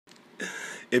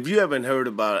If you haven't heard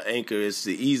about Anchor, it's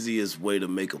the easiest way to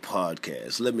make a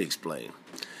podcast. Let me explain.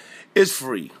 It's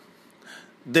free.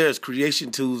 There's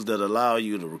creation tools that allow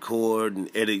you to record and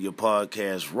edit your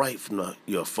podcast right from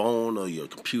your phone or your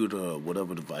computer or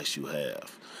whatever device you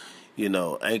have. You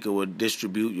know, Anchor will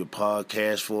distribute your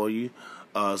podcast for you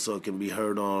so it can be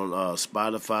heard on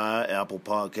Spotify, Apple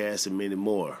Podcasts, and many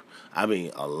more. I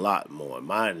mean, a lot more.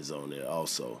 Mine is on there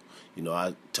also. You know,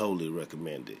 I totally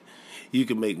recommend it. You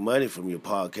can make money from your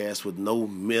podcast with no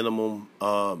minimum,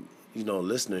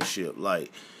 listenership.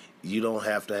 Like, you don't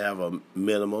have to have a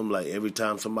minimum. Like, every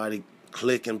time somebody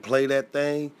click and play that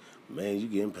thing, man, you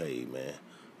getting paid, man.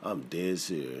 I'm dead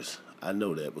serious. I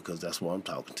know that because that's why I'm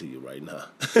talking to you right now.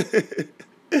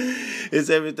 It's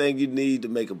everything you need to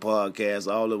make a podcast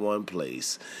all in one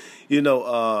place. You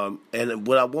know, and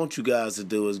what I want you guys to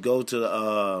do is go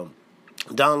to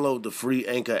download the free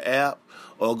Anchor app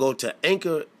or go to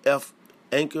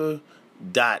anchor.fm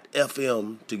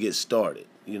to get started.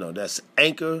 You know, that's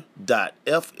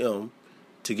anchor.fm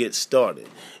to get started.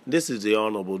 This is the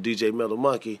Honorable DJ Metal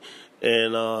Monkey,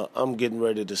 and I'm getting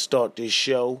ready to start this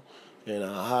show in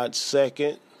a hot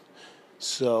second.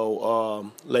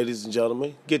 So, ladies and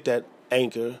gentlemen, get that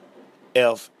Anchor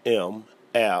FM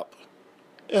app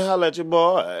and holla at your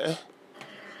boy.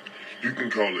 You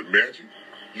can call it magic,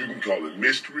 you can call it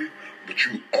mystery, but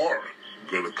you are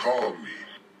going to call me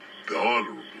the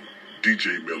Honorable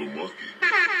DJ Metal Monkey.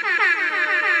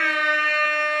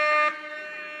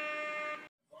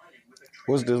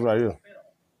 What's this right here?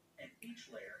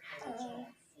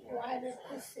 Why the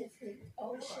Pacific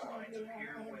Ocean and the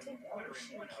Atlantic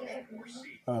Ocean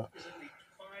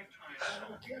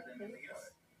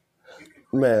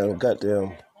Man,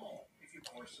 goddamn.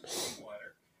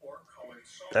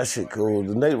 That shit cool.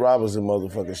 The Nate Robinson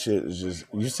motherfucking shit is just...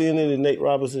 You seen any Nate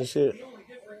Robinson shit?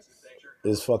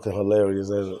 It's fucking hilarious.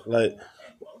 Like,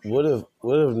 what if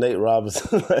Nate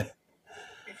Robinson...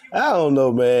 I don't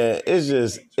know, man. It's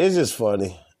just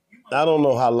funny. I don't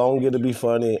know how long it'll be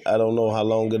funny. I don't know how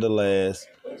long it'll last.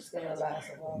 It's gonna last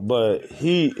a long time. But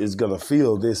he is gonna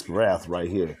feel this wrath right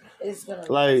here. It's gonna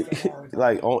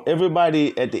like on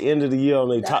everybody at the end of the year on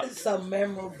their top. That's some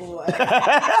memorable.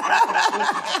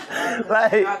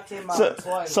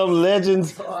 Some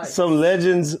legends in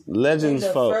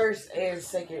the fought. first and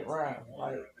second round.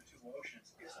 Like,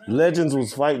 Legends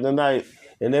was fighting tonight,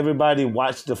 and everybody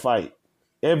watched the fight.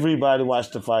 Everybody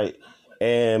watched the fight,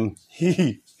 and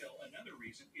he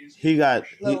got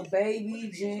Little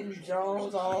Baby, Jim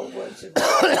Jones, all bunch of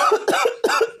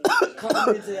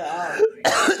coming into the house.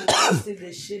 Roasted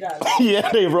the shit out of him. Yeah,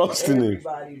 they roasting him.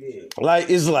 Everybody did. Like,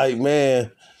 it's like,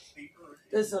 man,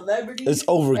 The celebrities, it's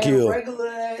overkill. and regular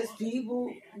ass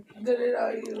people, good at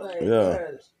all you like.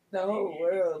 Yeah. The whole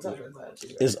world talking about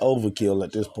you. It's overkill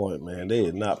at this point, man. They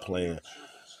are not playing.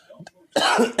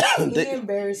 He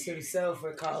embarrassed himself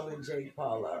for calling Jake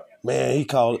Paul out. Man, he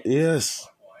called, yes.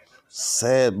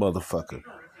 Sad motherfucker.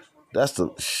 That's the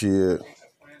shit.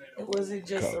 It wasn't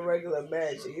just a regular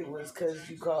match. It was because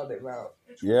you called him out.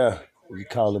 Yeah, you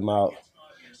called him out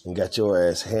and got your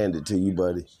ass handed to you,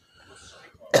 buddy.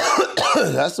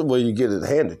 That's the way you get it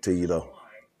handed to you, though.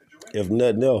 If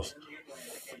nothing else.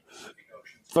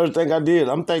 First thing I did,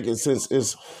 I'm thinking since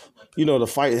it's, the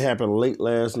fight happened late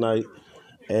last night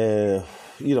and,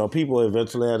 people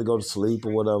eventually had to go to sleep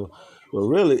or whatever. But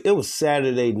really, it was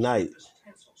Saturday night.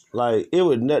 Like, it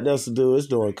was nothing else to do. It's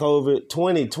during COVID.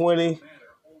 2020,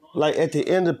 like, at the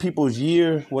end of people's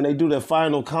year, when they do their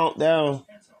final countdown,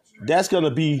 that's going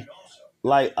to be,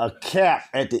 like, a cap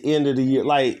at the end of the year.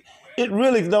 Like, it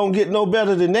really don't get no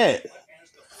better than that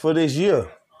for this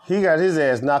year. He got his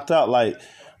ass knocked out. Like,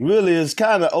 really, it's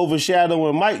kind of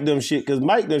overshadowing Mike them shit, because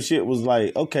Mike them shit was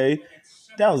like, okay,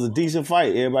 that was a decent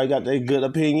fight. Everybody got their good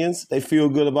opinions. They feel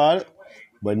good about it.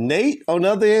 But Nate, on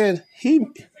the other end, he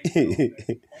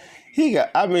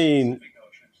got, I mean,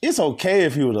 it's okay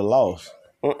if he would have lost.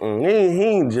 He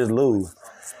ain't just lose.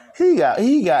 He got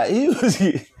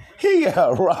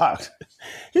rocked.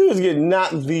 He was getting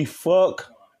knocked the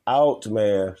fuck out,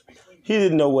 man. He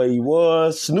didn't know where he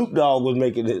was. Snoop Dogg was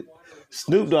making it.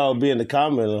 Snoop Dogg being the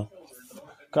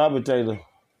commentator.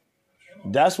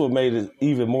 That's what made it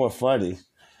even more funny.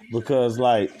 Because,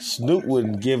 like, Snoop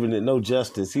wasn't giving it no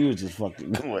justice. He was just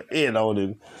fucking going in on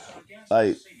him.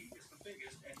 Like,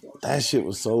 that shit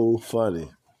was so funny.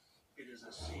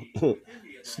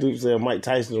 Snoop said Mike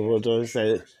Tyson wrote on. He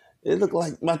said, it looked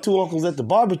like my two uncles at the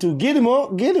barbecue. Get him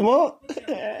up.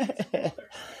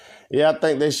 Yeah, I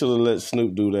think they should have let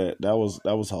Snoop do that. That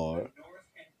was hard.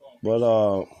 But,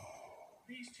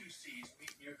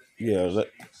 yeah,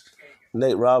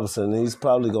 Nate Robinson, he's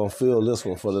probably going to feel this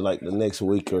one for the next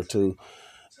week or two.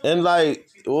 And like,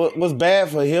 what's bad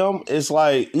for him, it's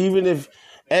like, even if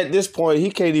at this point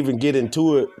he can't even get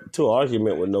into an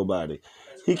argument with nobody.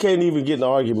 He can't even get in an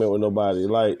argument with nobody,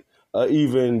 like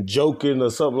even joking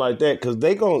or something like that, because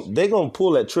they gonna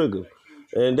pull that trigger.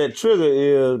 And that trigger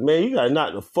is, man, you gotta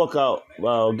knock the fuck out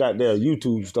goddamn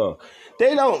YouTube stuff.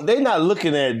 They not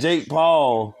looking at Jake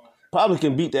Paul probably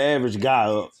can beat the average guy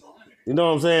up. You know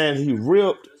what I'm saying? He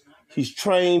ripped. He's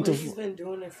trained to. He's been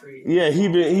doing it for years.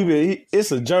 Yeah,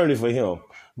 it's a journey for him.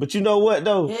 But you know what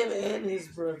though? Him and his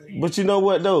brother. But you know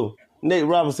what though? Nate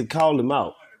Robinson called him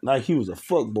out like he was a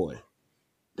fuck boy.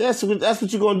 That's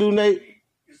what you gonna do, Nate.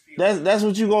 That's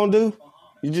what you gonna do.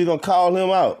 You just gonna call him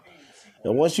out.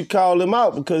 And once you call him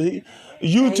out, because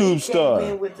YouTube star. He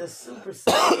came in with the Super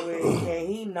Saiyan and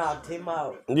he knocked him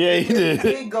out. Yeah, he did.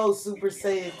 He did go Super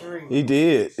Saiyan 3. He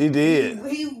did. He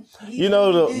you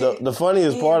know, the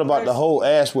funniest part about the whole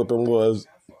ass whipping was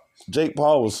Jake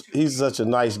Paul he's such a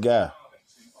nice guy.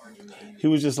 He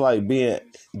was just like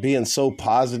being so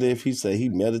positive. He said he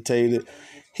meditated.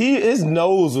 His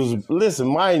nose was, listen,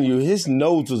 mind you, his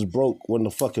nose was broke when the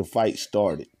fucking fight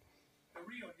started.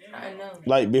 I know.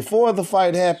 Like, before the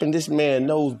fight happened, this man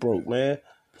nose broke, man.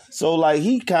 So, like,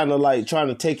 he kind of, like, trying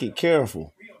to take it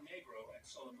careful.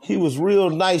 He was real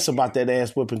nice about that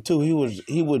ass whipping, too. He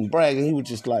wasn't bragging. He was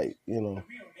just like, you know,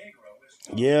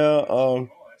 yeah,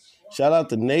 shout out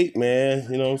to Nate, man.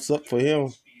 You know, suck for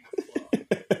him.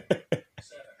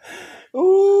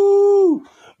 Ooh.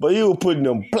 But he was putting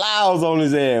them plows on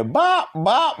his ass. Bop,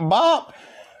 bop, bop.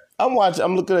 I'm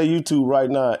looking at YouTube right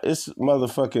now. It's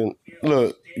motherfucking,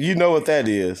 look, you know what that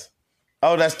is.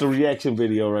 Oh, that's the reaction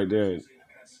video right there.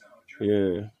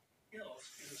 Yeah.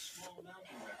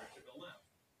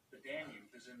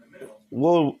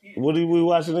 What are we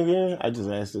watching again? I just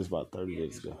asked this about 30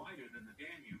 minutes ago.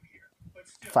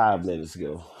 5 minutes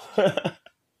ago.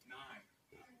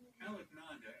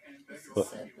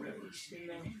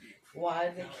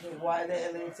 Why the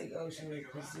Atlantic Ocean and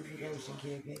Pacific Ocean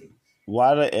can't mix?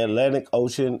 Why the Atlantic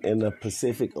Ocean and the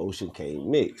Pacific Ocean can't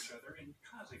mix?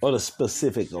 Or the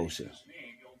Pacific Ocean?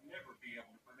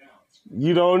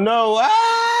 You don't know?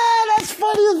 That's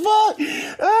funny as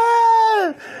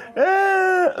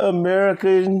fuck.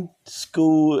 American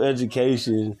school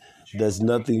education does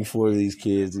nothing for these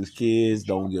kids. These kids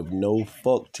don't give no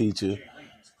fuck, teacher.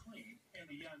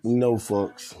 No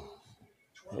fucks.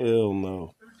 Hell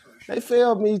no. They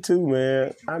failed me too,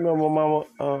 man. I remember my mama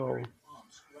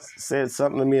said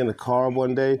something to me in the car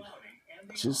one day.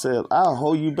 She said, I'll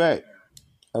hold you back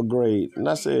a grade. And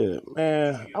I said,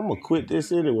 man, I'm going to quit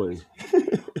this anyway.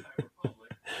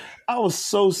 I was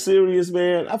so serious,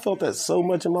 man. I felt that so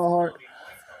much in my heart.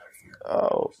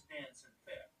 Oh,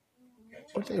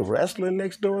 weren't they wrestling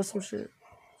next door or some shit?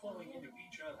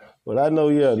 But I know,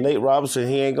 yeah, Nate Robinson,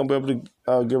 he ain't going to be able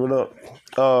to give it up.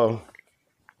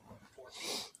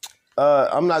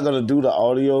 I'm not going to do the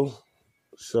audio.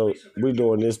 So we're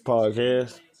doing this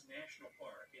podcast.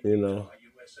 You know.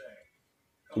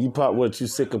 You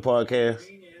sick of podcasts?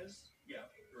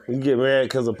 You get mad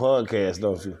because of podcasts,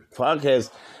 don't you? Podcasts,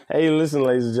 hey, listen,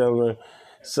 ladies and gentlemen.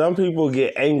 Some people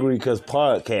get angry because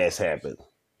podcasts happen.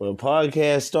 When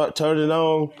podcasts start turning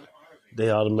on, they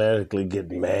automatically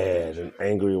get mad and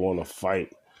angry and want to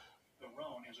fight.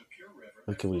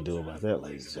 What can we do about that,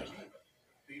 ladies and gentlemen?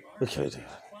 What can we do?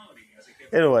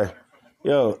 Anyway,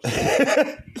 yo.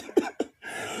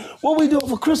 What we doing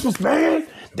for Christmas, man?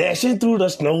 Dashing through the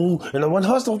snow and the one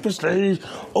horse open stage.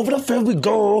 Over the field we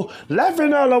go,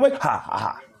 laughing all the way. Ha, ha,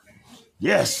 ha.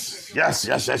 Yes.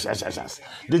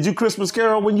 Did you Christmas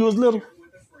carol when you was little?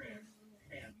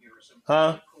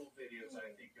 Huh?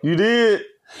 You did?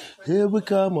 Here we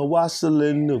come, a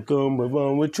wassailing, no come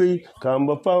from a tree, come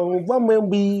from one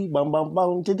we, bum bum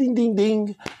bum, ding ding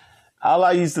ding. All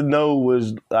I used to know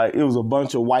was like it was a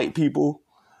bunch of white people,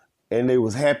 and they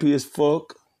was happy as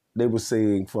fuck. They were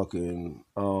saying fucking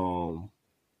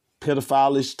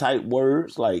pedophile-ish type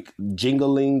words like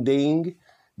jingling ding,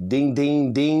 ding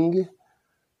ding ding,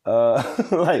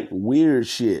 like weird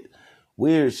shit.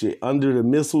 Under the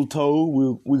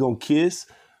mistletoe, we gonna kiss.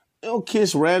 You don't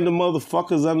kiss random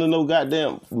motherfuckers under no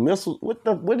goddamn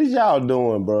mistletoe. What is y'all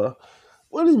doing, bro?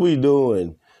 What is we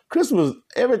doing? Christmas,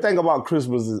 everything about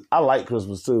Christmas is, I like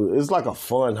Christmas too. It's like a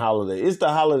fun holiday. It's the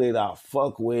holiday that I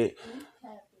fuck with.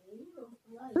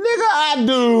 Nigga, I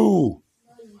do.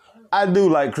 I do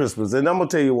like Christmas, and I'm going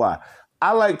to tell you why.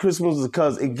 I like Christmas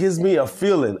because it gives me a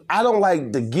feeling. I don't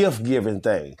like the gift-giving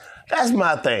thing. That's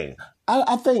my thing.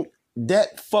 I think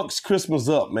that fucks Christmas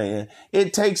up, man.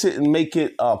 It takes it and make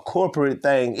it a corporate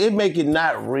thing. It make it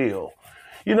not real.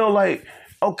 You know, like,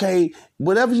 okay,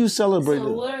 whatever you celebrate.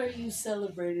 So what are you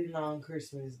celebrating on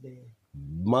Christmas Day?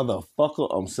 Motherfucker,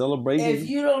 I'm celebrating. If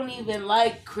you don't even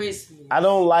like Christmas. I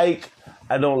don't like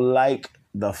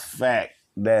the fact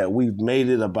that we've made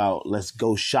it about let's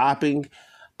go shopping.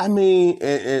 I mean,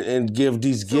 and give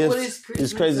these gifts. What is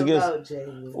Christmas these crazy about, gifts.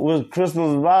 Jalen? What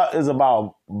Christmas is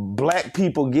about black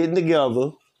people getting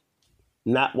together,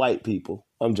 not white people.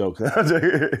 I'm joking. It's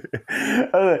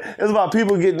about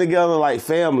people getting together like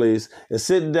families and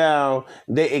sitting down.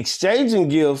 They exchanging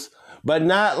gifts, but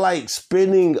not like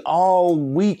spending all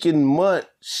week and month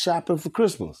shopping for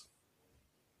Christmas.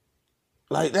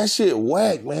 Like, that shit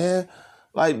whack, man.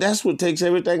 Like, that's what takes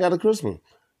everything out of Christmas.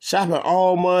 Shopping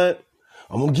all month.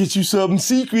 I'm going to get you something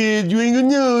secret. You ain't going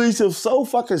to know. It's so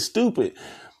fucking stupid.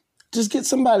 Just get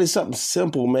somebody something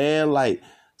simple, man. Like,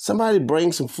 somebody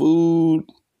bring some food.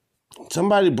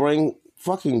 Somebody bring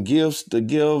fucking gifts to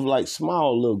give, like,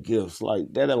 small little gifts.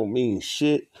 Like, that don't mean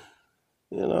shit.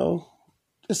 You know?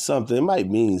 Just something. It might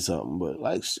mean something, but,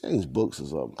 like, exchange books or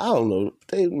something. I don't know.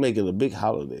 They make it a big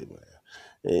holiday, man.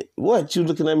 What, you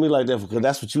looking at me like that because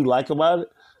that's what you like about it?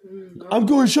 No. I'm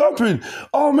going shopping.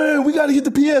 Oh, man, we got to get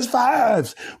the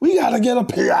PS5s. We got to get a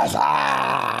PS5.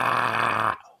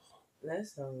 That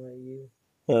sounds like you.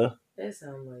 Huh? That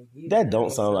sounds like you. That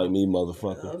don't sound like me,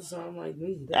 motherfucker. That don't sound like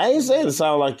me. I ain't saying it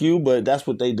sound like you, but that's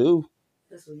what they do.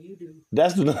 That's what you do.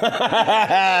 That's not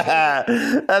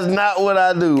what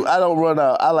I do. I don't run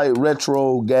out. I like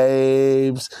retro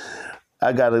games.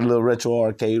 I got a little retro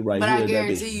arcade right but here. But I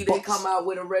guarantee you they come out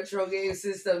with a retro game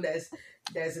system that's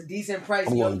a decent price.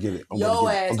 I'm going to get it. I'm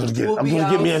going to get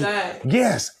me a...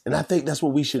 Yes, and I think that's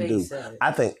what we should do.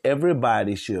 I think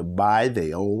everybody should buy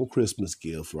their own Christmas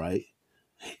gift, right?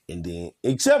 And then,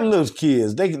 except little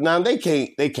kids, they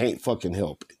can't fucking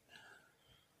help it.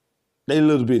 They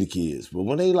little bitty kids, but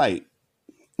when they like,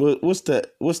 what's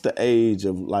the age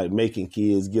of like making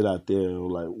kids get out there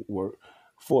and like work?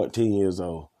 14 years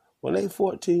old. When they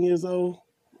 14 years old,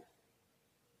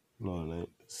 no, they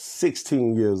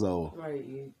 16 years old. Right.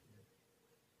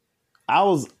 I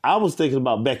was thinking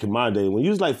about back in my day when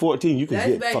you was like 14, you could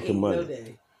get fucking money. Your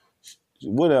day.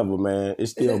 Whatever, man.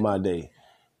 It's still my day.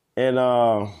 And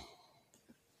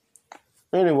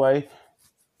anyway,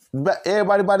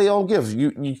 everybody buy their own gift.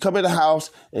 You come in the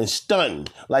house and stun.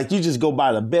 Like, you just go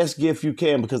buy the best gift you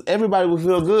can because everybody will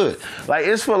feel good. Like,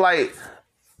 it's for like,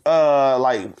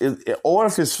 or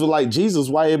if it's for like Jesus,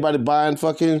 why everybody buying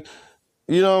fucking,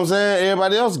 you know what I'm saying,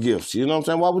 everybody else gifts, you know what I'm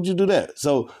saying? Why would you do that?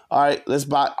 So, all right, let's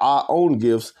buy our own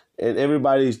gifts and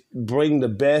everybody bring the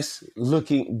best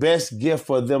gift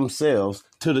for themselves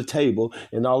to the table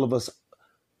and all of us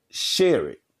share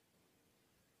it.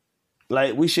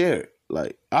 Like, we share it.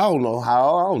 Like, I don't know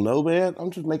how, I don't know, man.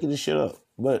 I'm just making this shit up.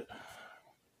 But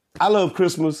I love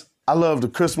Christmas. I love the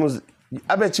Christmas.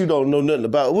 I bet you don't know nothing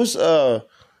about it.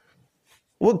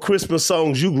 What Christmas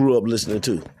songs you grew up listening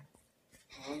to?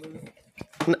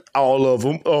 All of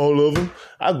them.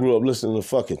 I grew up listening to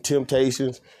fucking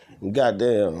Temptations and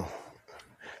goddamn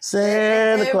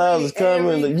Santa Claus is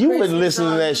coming. You wouldn't listen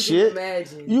to that shit.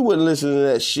 You wouldn't listen to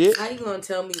that shit. How you gonna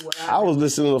tell me what I was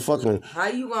listening to fucking... How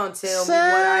you gonna tell me what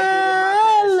I did in my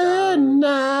past? Silent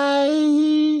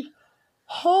Night,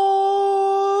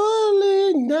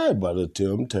 Holy Night by the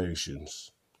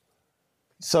Temptations.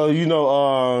 So, you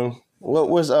know,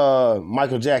 what's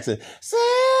Michael Jackson?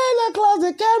 Santa Claus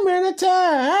is coming to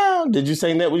town. Did you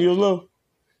sing that when you was little?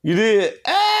 You did?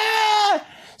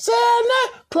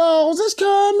 Santa Claus is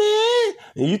coming.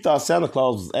 And you thought Santa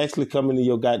Claus was actually coming to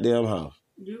your goddamn house.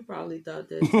 You probably thought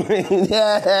that.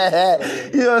 Yeah.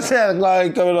 You know Santa Claus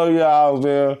ain't coming over your house,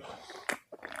 man.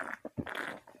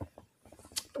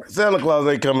 Santa Claus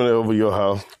ain't coming over your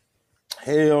house.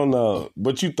 Hell no.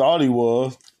 But you thought he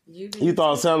was. You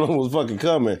thought Santa was fucking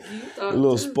coming. You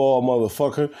little spoiled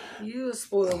motherfucker. You a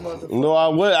spoiled motherfucker. No, I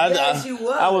was. Yes, you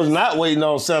was. I was not waiting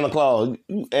on Santa Claus.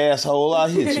 You asshole, I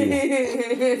hit you.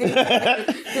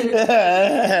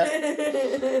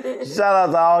 Shout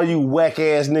out to all you whack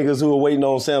ass niggas who were waiting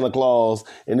on Santa Claus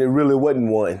and it really wasn't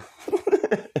one.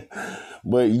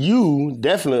 But you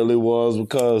definitely was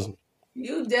because...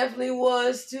 You definitely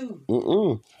was too.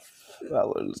 Don't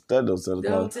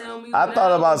tell me. I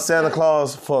thought about Santa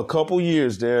Claus for a couple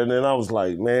years there, and then I was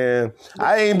like, man,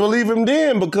 I ain't believe him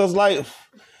then because like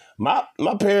my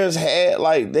parents had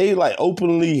like they like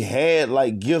openly had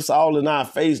like gifts all in our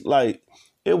face. Like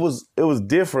it was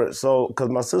different. So because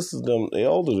my sisters they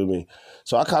older than me,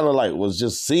 so I kind of like was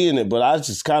just seeing it, but I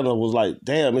just kind of was like,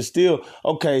 damn, it's still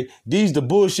okay. These the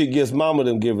bullshit gifts mama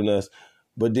them giving us,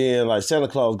 but then like Santa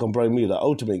Claus gonna bring me the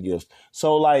ultimate gifts.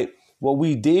 So like. What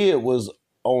we did was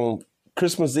on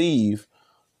Christmas Eve,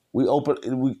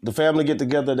 the family get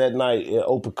together that night and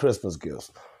open Christmas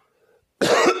gifts.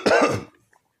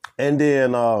 And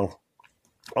then on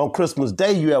Christmas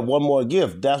Day, you have one more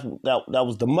gift. That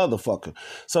was the motherfucker.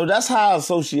 So that's how I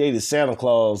associated Santa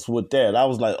Claus with that. I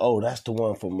was like, oh, that's the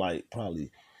one from like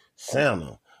probably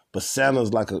Santa. But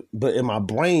but in my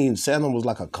brain, Santa was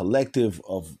like a collective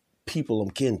of people I'm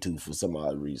kin to for some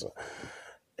odd reason.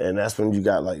 And that's when you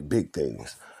got like big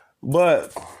things.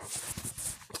 But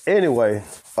anyway,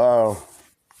 so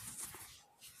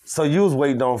you was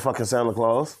waiting on fucking Santa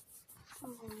Claus?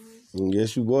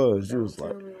 Yes, you was. You was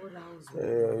like,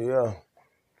 yeah.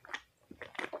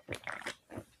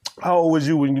 How old was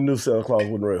you when you knew Santa Claus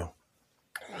wasn't real?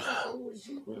 How old was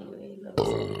you when you ain't know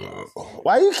Santa Claus?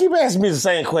 Why you keep asking me the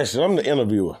same question? I'm the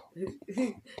interviewer.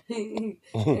 Ain't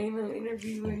no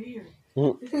interviewer here.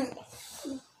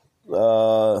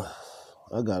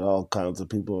 I got all kinds of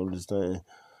people on this thing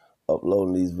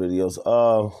uploading these videos.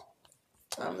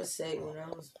 I'm gonna say when I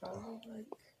was probably like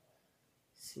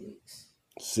 6.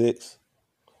 6?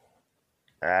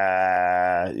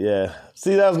 Yeah.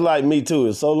 See, that's like me too.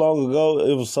 It's so long ago.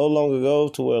 It was so long ago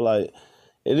to where like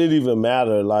it didn't even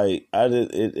matter. Like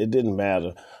it didn't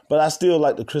matter. But I still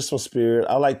like the Christmas spirit.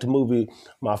 I like the movie.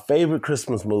 My favorite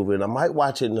Christmas movie, and I might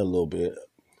watch it in a little bit.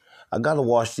 I gotta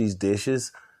wash these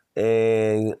dishes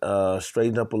and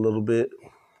straighten up a little bit.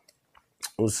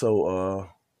 So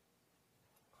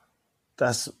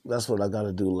that's what I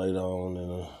gotta do later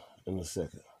on in a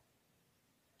second.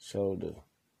 Sure do.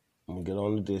 I'm gonna get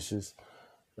on the dishes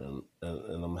and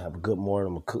I'm gonna have a good morning.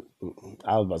 I'm gonna cook.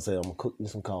 I was about to say I'm gonna cook me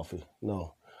some coffee.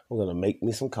 No, I'm gonna make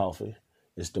me some coffee.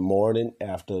 It's the morning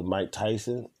after Mike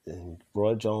Tyson and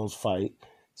Roy Jones fight.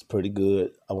 It's pretty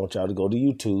good. I want y'all to go to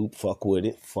YouTube, fuck with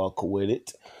it,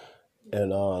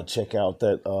 and check out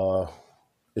that.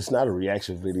 It's not a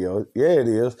reaction video. Yeah, it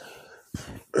is.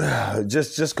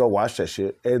 Just go watch that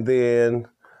shit, and then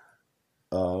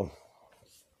I'm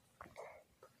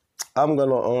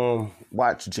gonna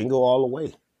watch Jingle All the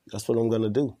Way. That's what I'm gonna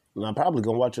do. And I'm probably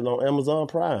gonna watch it on Amazon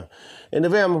Prime. And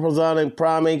if Amazon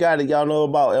Prime ain't got it, y'all know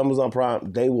about Amazon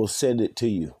Prime, they will send it to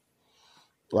you.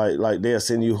 Like they'll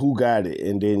send you who got it,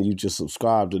 and then you just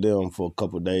subscribe to them for a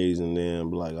couple of days and then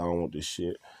be like, I don't want this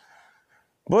shit.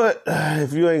 But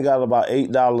if you ain't got about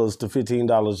 $8 to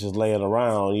 $15 just laying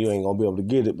around, you ain't gonna be able to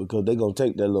get it because they gonna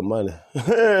take that little money.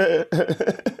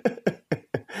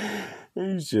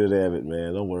 You should have it,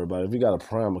 man. Don't worry about it. If you got a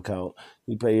Prime account,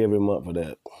 you pay every month for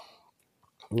that.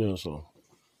 You know, so.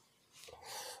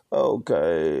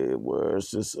 Okay,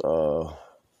 where's this? I'm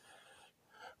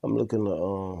looking at,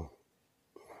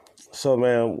 so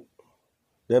man,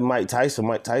 that Mike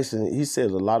Tyson, he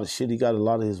said a lot of shit. He got a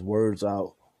lot of his words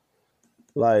out.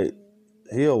 Like,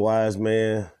 he a wise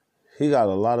man. He got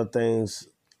a lot of things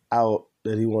out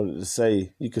that he wanted to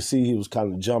say. You could see he was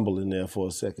kind of jumbling there for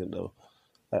a second, though.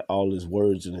 Like, all his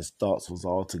words and his thoughts was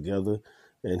all together,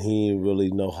 and he didn't really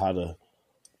know how to.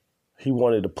 He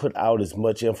wanted to put out as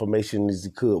much information as he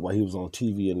could while he was on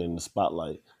TV and in the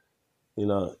spotlight. You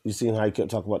know, you seen how he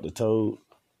kept talking about the toad,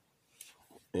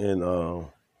 and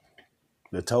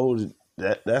the toad.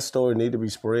 That story need to be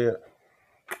spread.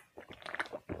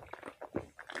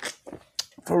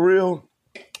 For real,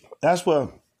 that's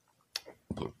what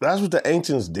the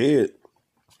ancients did.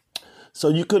 So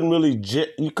you couldn't really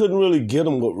get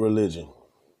them with religion.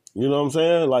 You know what I'm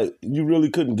saying? Like, you really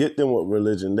couldn't get them with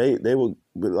religion. They would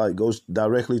like go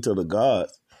directly to the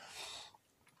gods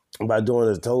by doing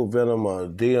this toad venom or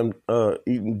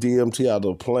eating DMT out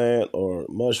of a plant or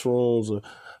mushrooms or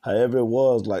however it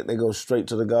was. Like, they go straight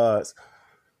to the gods.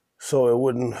 So it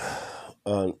wouldn't.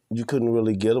 You couldn't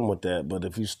really get them with that. But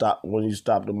when you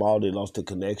stopped them all, they lost the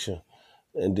connection.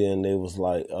 And then they was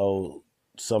like, oh,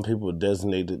 some people were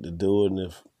designated to do it, and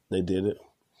if they did it.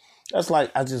 That's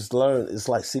like, I just learned, it's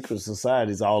like secret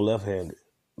societies all left-handed.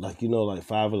 Like, you know, like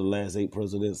 5 of the last 8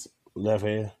 presidents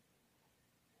left-handed.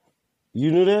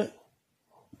 You knew that?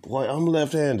 Boy, I'm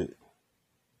left-handed.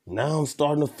 Now I'm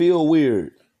starting to feel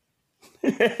weird.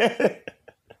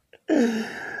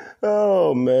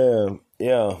 Oh, man.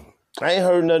 Yeah. I ain't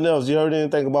heard nothing else. You heard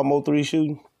anything about Mo3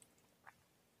 shooting?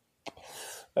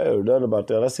 I heard nothing about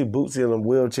that. I see Bootsy in a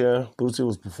wheelchair. Bootsy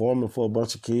was performing for a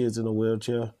bunch of kids in a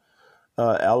wheelchair.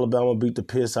 Alabama beat the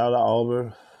piss out of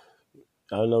Auburn.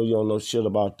 I know you don't know shit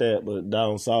about that, but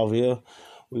down south here,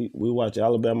 we watch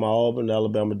Alabama, Auburn,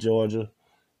 Alabama, Georgia.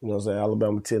 You know what I'm saying?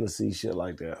 Alabama, Tennessee, shit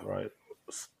like that, right?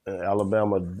 And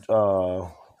Alabama,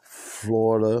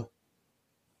 Florida,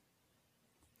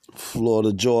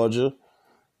 Georgia.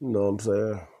 You know what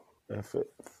I'm saying?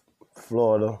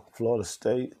 Florida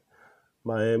State,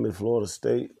 Miami, Florida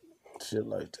State, shit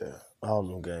like that. All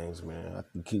them games, man. I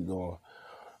can keep going.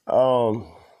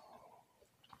 Um,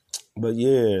 but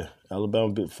yeah,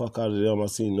 Alabama bit fuck out of them. I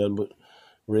seen nothing but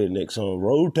rednecks on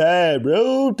Roll Tide,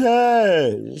 Roll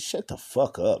Tide. Shut the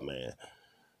fuck up, man.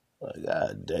 Like,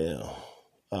 god damn.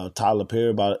 Tyler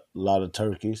Perry bought a lot of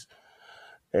turkeys.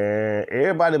 And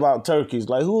everybody bought turkeys.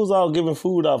 Like, who was all giving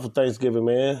food out for Thanksgiving,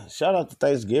 man? Shout out to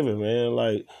Thanksgiving, man.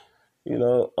 Like, you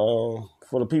know,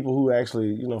 for the people who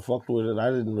actually, you know, fucked with it, I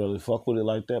didn't really fuck with it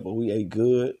like that, but we ate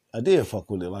good. I did fuck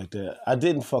with it like that. I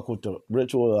didn't fuck with the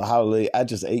ritual or the holiday. I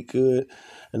just ate good.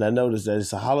 And I noticed that it's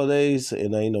the holidays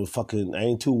and I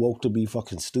ain't too woke to be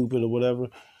fucking stupid or whatever.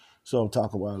 So I'm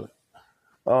talking about it.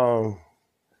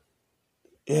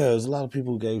 Yeah, there's a lot of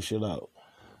people who gave shit out.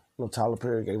 You know, Tyler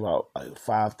Perry gave out like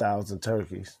 5,000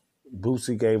 turkeys.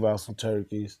 Boosie gave out some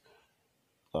turkeys.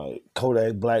 Like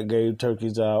Kodak Black gave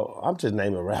turkeys out. I'm just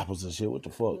naming rappers and shit. What the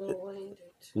fuck?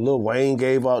 Lil Wayne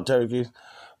gave out turkeys.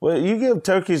 Well, you give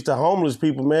turkeys to homeless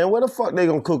people, man. Where the fuck they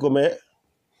gonna cook them at?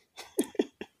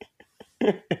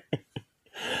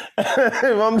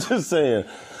 I'm just saying.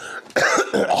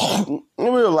 We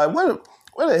were like, where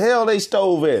the hell they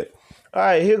stove at? All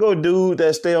right, here go dude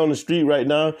that stay on the street right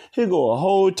now. Here go a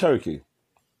whole turkey.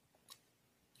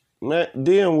 Man,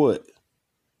 then what?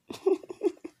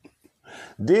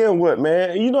 Then what,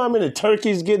 man? You know how many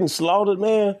turkeys getting slaughtered,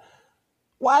 man?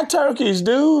 Why turkeys,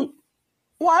 dude?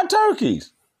 Why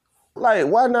turkeys? Like,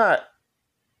 why not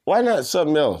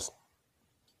something else?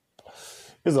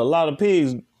 There's a lot of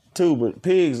pigs, too, but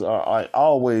pigs are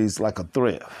always like a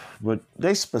threat. But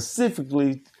they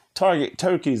specifically target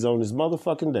turkeys on this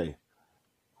motherfucking day.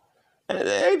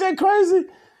 Ain't that crazy?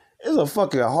 It's a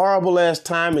fucking horrible ass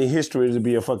time in history to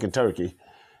be a fucking turkey.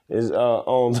 Is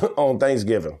on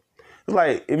Thanksgiving. It's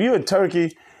like if you're a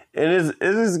turkey and it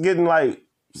is getting like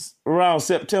around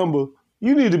September,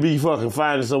 you need to be fucking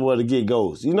finding somewhere to get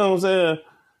ghosts. You know what I'm saying?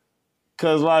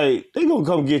 Cause like they gonna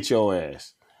come get your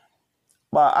ass.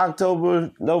 By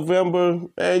October, November,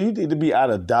 man, you need to be out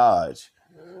of Dodge.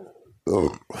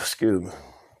 Oh, excuse me.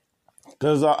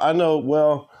 Cause I know,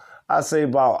 well, I say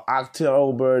about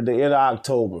October, the end of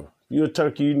October. You're a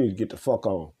turkey, you need to get the fuck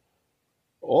on.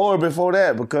 Or before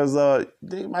that, because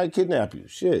they might kidnap you.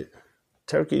 Shit.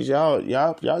 Turkeys, y'all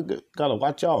gotta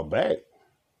watch y'all back.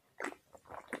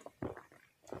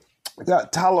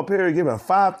 Got Tyler Perry giving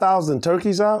 5,000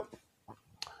 turkeys out.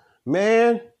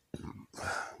 Man,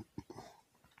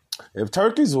 if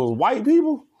turkeys was white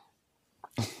people,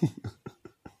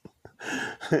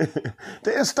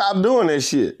 they'd stop doing that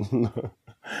shit.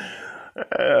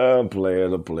 The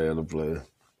player.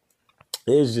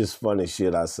 It's just funny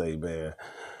shit I say, man.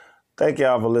 Thank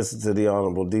y'all for listening to the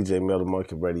Honorable DJ Mel the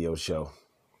Monkey Radio Show.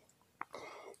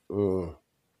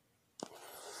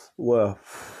 Well,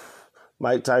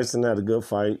 Mike Tyson had a good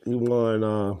fight. He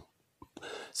won.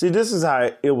 See, this is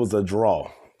how it was a draw.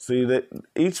 See, that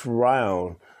each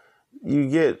round you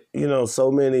get,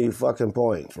 so many fucking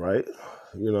points, right?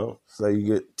 So you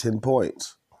get 10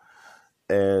 points.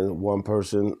 And one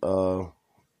person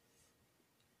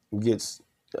gets,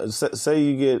 say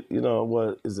you get,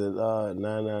 what is it, 9,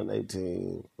 9,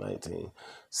 18, 19.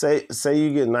 Say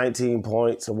you get 19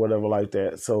 points or whatever like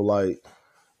that. So, like,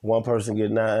 one person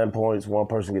get 9 points, one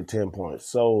person get 10 points.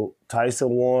 So Tyson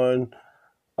won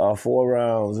 4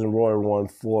 rounds and Roy won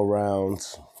 4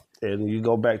 rounds. And you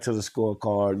go back to the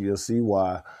scorecard, you'll see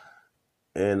why.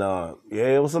 And,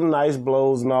 it was some nice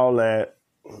blows and all that.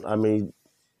 I mean,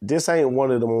 this ain't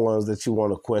one of them ones that you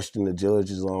want to question the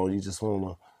judges on. You just want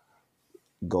to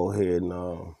go ahead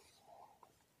and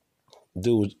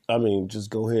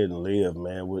just go ahead and live,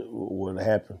 man, what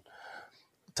happened.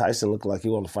 Tyson looked like he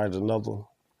wanted to fight another one.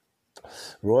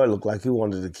 Roy looked like he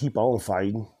wanted to keep on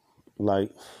fighting.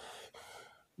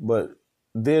 But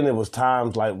then it was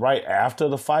times like right after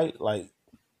the fight, like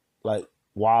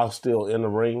while still in the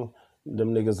ring,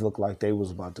 them niggas looked like they was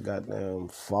about to goddamn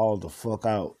fall the fuck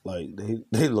out. Like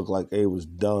they looked like they was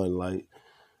done. Like,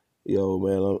 yo,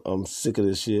 man, I'm sick of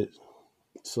this shit.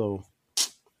 So,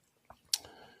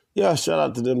 yeah, shout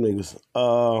out to them niggas.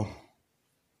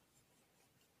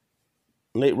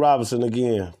 Nate Robinson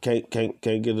again. Can't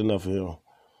get enough of him.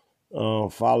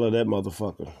 Follow that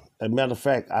motherfucker. As a matter of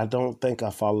fact, I don't think I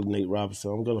followed Nate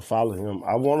Robinson. I'm gonna follow him.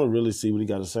 I want to really see what he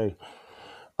got to say.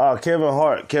 Kevin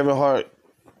Hart.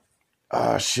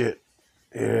 Shit.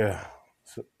 Yeah.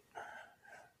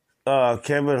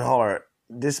 Kevin Hart.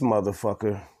 This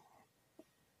motherfucker.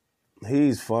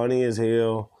 He's funny as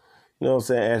hell. You know what I'm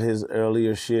saying? At his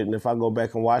earlier shit. And if I go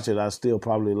back and watch it, I still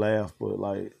probably laugh. But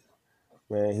like,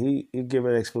 man, he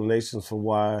giving explanations for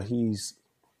why he's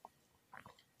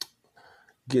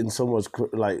getting so much,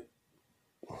 like,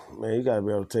 man, you gotta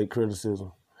be able to take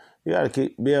criticism. You gotta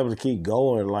be able to keep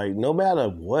going, like no matter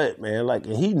what, man. Like,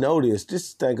 and he know this.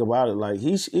 Just think about it. Like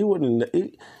he wouldn't.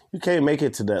 You can't make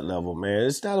it to that level, man.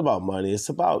 It's not about money. It's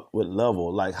about what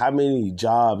level. Like how many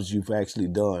jobs you've actually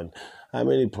done, how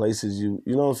many places you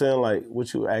know what I'm saying. Like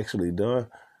what you actually done.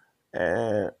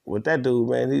 And with that dude,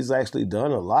 man, he's actually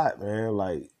done a lot, man.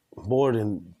 Like more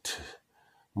than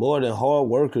hard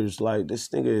workers. Like this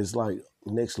nigga is like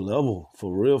next level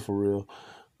for real.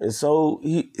 And so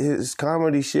his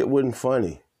comedy shit wasn't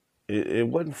funny. It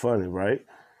wasn't funny, right?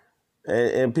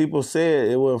 And people said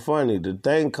it wasn't funny. The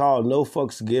thing called No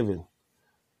Fucks Given.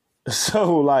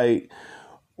 So like,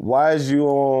 why is you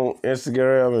on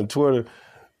Instagram and Twitter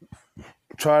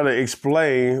trying to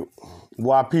explain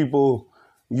why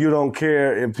you don't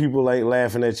care if people ain't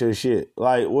laughing at your shit?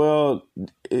 Like, well,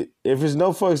 if it's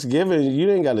no fucks given, you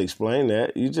ain't got to explain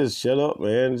that. You just shut up,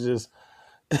 man. Just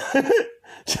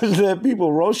let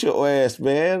people roast your ass,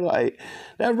 man. Like,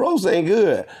 that roast ain't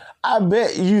good. I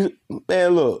bet you,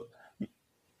 man, look,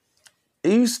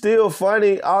 you still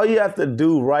funny. All you have to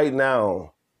do right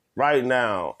now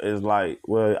is like,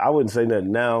 well, I wouldn't say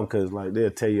nothing now because, like,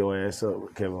 they'll tear your ass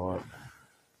up, Kevin Hart.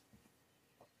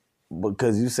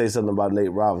 Because you say something about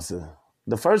Nate Robinson.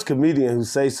 The first comedian who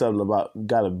say something about,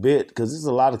 got a bit, because there's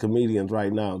a lot of comedians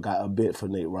right now got a bit for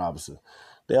Nate Robinson.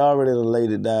 They already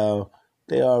laid it down.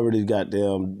 They already got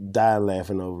them dying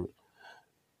laughing over it.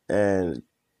 And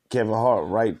Kevin Hart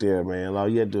right there, man. All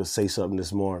you had to do is say something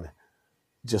this morning.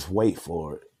 Just wait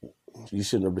for it. You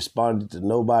shouldn't have responded to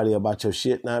nobody about your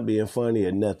shit not being funny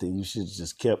or nothing. You should have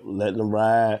just kept letting them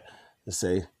ride and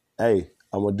say, hey,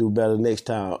 I'm going to do better next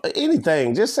time.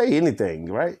 Anything. Just say anything,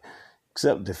 right?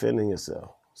 Except defending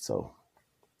yourself. So,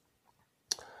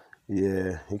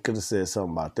 yeah, he could have said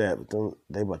something about that, but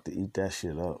they about to eat that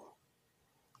shit up.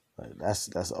 Like,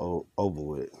 that's over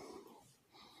with.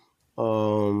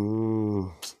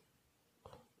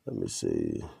 Let me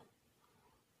see.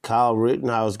 Kyle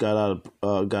Rittenhouse got out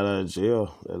of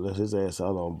jail. They let his ass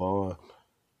out on bond.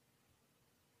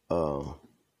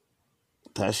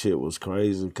 That shit was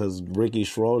crazy because Ricky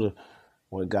Schroeder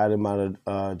got him out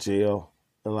of jail.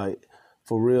 And like,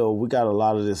 for real, we got a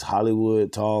lot of this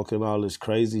Hollywood talk and all this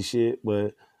crazy shit.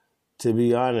 But to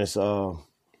be honest,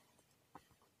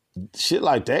 shit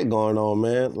like that going on,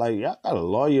 man. Like, y'all got to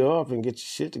lawyer up and get your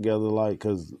shit together. Like,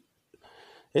 because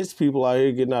it's people out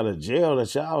here getting out of jail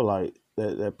that y'all like,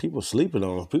 that people sleeping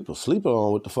on. People sleeping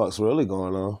on what the fuck's really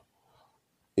going on.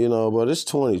 You know, but it's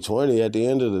 2020. At the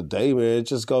end of the day, man, it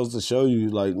just goes to show you,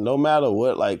 like, no matter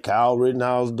what, like, Kyle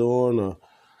Rittenhouse doing or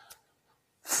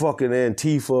fucking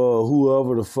Antifa or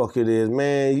whoever the fuck it is,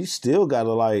 man, you still got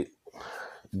to, like,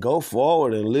 go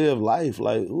forward and live life.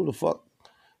 Like, who the fuck?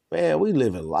 Man, we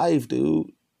living life,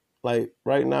 dude. Like,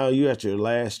 right now, you at your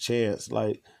last chance.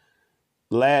 Like,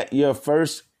 your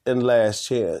first and last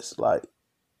chance. Like,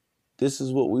 this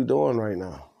is what we doing right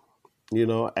now. You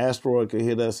know, asteroid could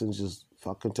hit us and just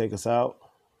fucking take us out.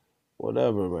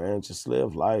 Whatever, man. Just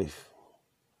live life.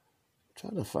 I'm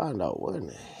trying to find out where in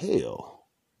the hell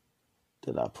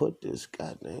did I put this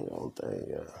goddamn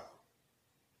thing.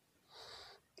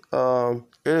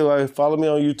 Anyway, follow me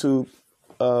on YouTube.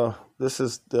 This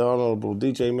is the Honorable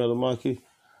DJ Mellow Monkey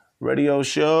radio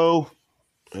show.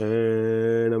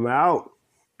 And I'm out.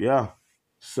 Yeah.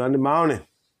 Sunday morning.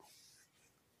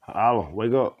 Holla,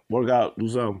 wake up, work out, do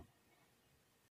something.